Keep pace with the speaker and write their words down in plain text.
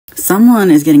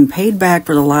Someone is getting paid back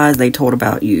for the lies they told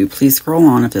about you. Please scroll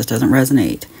on if this doesn't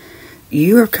resonate.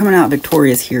 You are coming out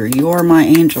victorious here. You are my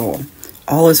angel.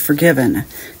 All is forgiven.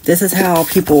 This is how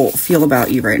people feel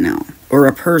about you right now. Or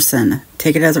a person.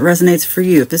 Take it as it resonates for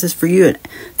you. If this is for you,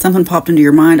 something popped into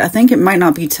your mind. I think it might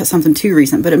not be something too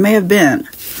recent, but it may have been.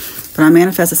 But I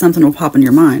manifested something will pop in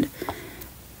your mind.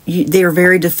 They are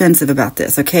very defensive about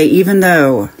this, okay? Even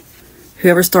though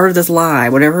whoever started this lie,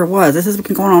 whatever it was, this has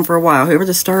been going on for a while. Whoever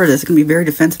just started this is going to be very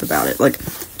defensive about it. Like,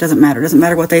 it doesn't matter. It doesn't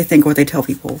matter what they think, what they tell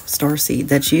people. Starseed,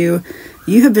 that you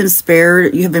have been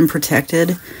spared. You have been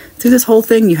protected through this whole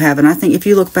thing you have. And I think if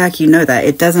you look back, you know that.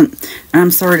 It doesn't, and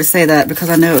I'm sorry to say that because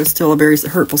I know it's still a very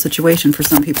hurtful situation for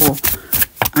some people.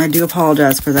 I do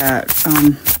apologize for that.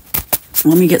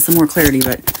 Let me get some more clarity,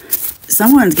 but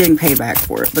someone's getting paid back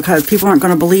for it because people aren't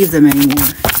going to believe them anymore.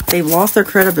 They've lost their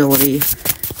credibility.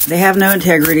 They have no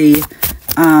integrity.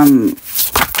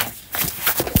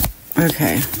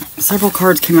 Okay. Several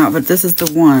cards came out, but this is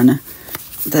the one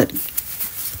that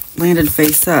landed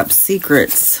face up.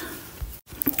 Secrets.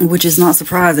 Which is not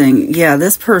surprising. Yeah,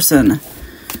 this person,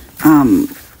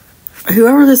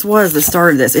 whoever this was that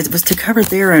started this, it was to cover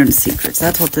their own secrets.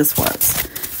 That's what this was.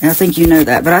 And I think you know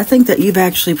that. But I think that you've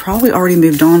actually probably already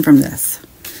moved on from this.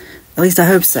 At least I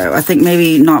hope so. I think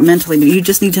maybe not mentally, but you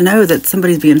just need to know that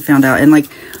somebody's being found out. And like,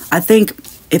 I think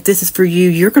if this is for you,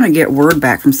 you're going to get word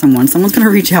back from someone. Someone's going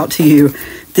to reach out to you.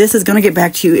 This is going to get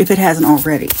back to you if it hasn't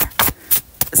already.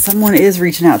 Someone is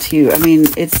reaching out to you. I mean,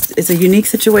 it's a unique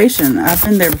situation. I've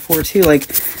been there before too. Like,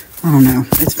 I don't know.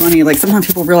 It's funny. Like sometimes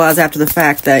people realize after the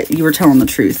fact that you were telling the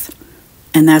truth.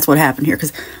 And that's what happened here.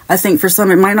 Because I think for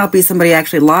some, it might not be somebody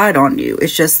actually lied on you.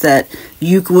 It's just that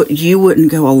you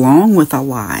wouldn't go along with a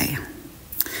lie.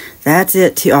 That's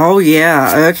it too. Oh,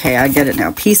 yeah. Okay, I get it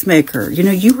now. Peacemaker. You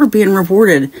know, you were being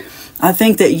rewarded. I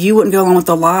think that you wouldn't go along with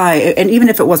the lie. And even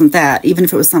if it wasn't that, even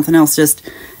if it was something else, just,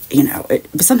 you know,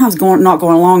 but sometimes not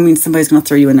going along means somebody's going to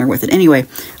throw you in there with it. Anyway,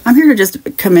 I'm here to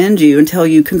just commend you and tell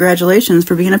you congratulations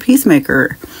for being a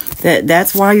peacemaker.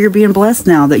 That's why you're being blessed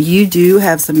now, that you do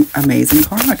have some amazing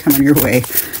karma coming your way.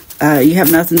 You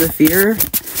have nothing to fear.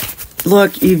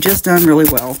 Look, you've just done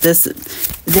really well.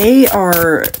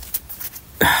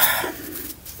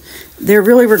 They're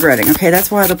really regretting. Okay, that's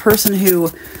why the person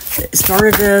who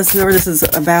started this, whoever this is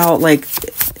about, like,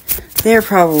 they're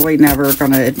probably never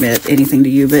going to admit anything to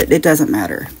you, but it doesn't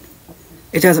matter.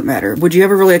 It doesn't matter. Would you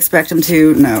ever really expect them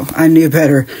to? No, I knew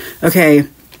better. Okay.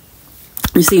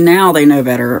 You see, now they know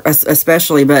better,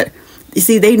 especially, but you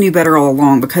see, they knew better all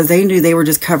along because they knew they were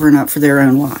just covering up for their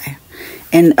own lie.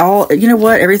 And you know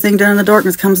what? Everything done in the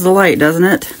darkness comes to the light, doesn't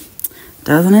it?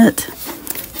 Doesn't it?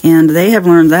 And they have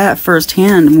learned that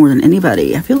firsthand more than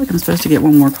anybody. I feel like I'm supposed to get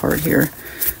one more card here.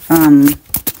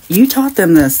 You taught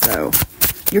them this, though.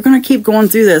 You're going to keep going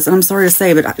through this, and I'm sorry to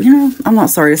say, but, you know, I'm not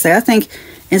sorry to say. I think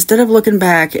instead of looking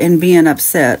back and being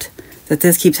upset that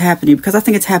this keeps happening to you, because I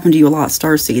think it's happened to you a lot,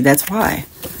 Starseed. That's why.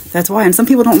 That's why. And some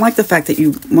people don't like the fact that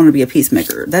you want to be a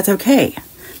peacemaker. That's okay.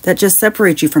 That just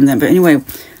separates you from them. But anyway,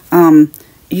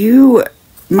 you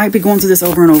might be going through this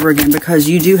over and over again because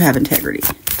you do have integrity.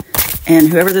 And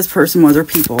whoever this person was or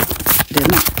people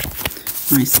didn't.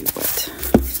 Let me see what.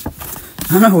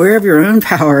 I don't know, aware of your own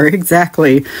power.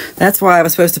 Exactly. That's why I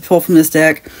was supposed to pull from this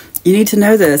deck. You need to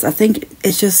know this. I think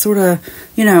it's just sort of,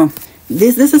 you know,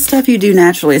 this is stuff you do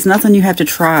naturally. It's nothing you have to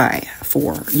try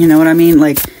for. You know what I mean?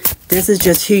 Like, this is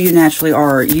just who you naturally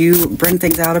are. You bring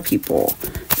things out of people.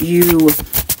 You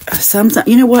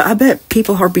know what? I bet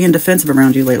people are being defensive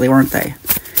around you lately, aren't they?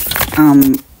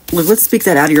 Look, let's speak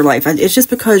that out of your life. It's just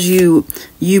because you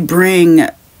bring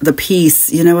the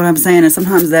peace, you know what I'm saying? And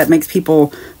sometimes that makes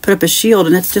people put up a shield,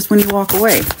 and it's just when you walk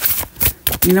away.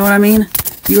 You know what I mean?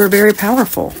 You are very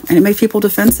powerful, and it makes people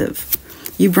defensive.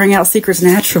 You bring out secrets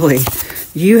naturally.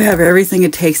 You have everything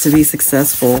it takes to be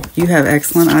successful. You have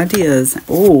excellent ideas.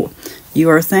 Oh, you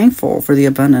are thankful for the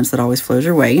abundance that always flows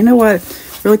your way. You know what?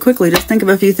 Really quickly, just think of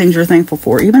a few things you're thankful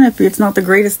for, even if it's not the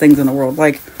greatest things in the world.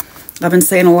 Like, I've been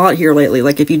saying a lot here lately.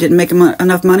 Like, if you didn't make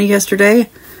enough money yesterday,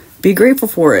 be grateful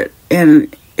for it,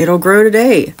 and it'll grow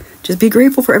today. Just be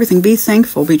grateful for everything. Be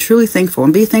thankful. Be truly thankful.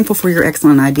 And be thankful for your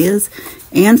excellent ideas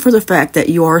and for the fact that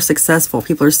you are successful.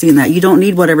 People are seeing that. You don't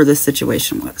need whatever this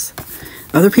situation was.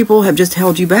 Other people have just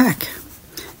held you back.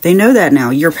 They know that now.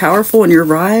 You're powerful and you're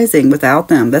rising without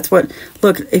them. That's what,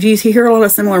 look, if you hear a lot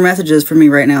of similar messages from me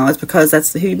right now, it's because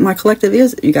that's who my collective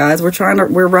is, you guys.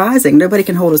 We're rising. Nobody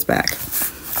can hold us back.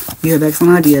 You have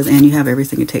excellent ideas and you have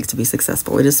everything it takes to be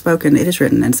successful. It is spoken, it is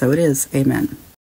written, and so it is. Amen.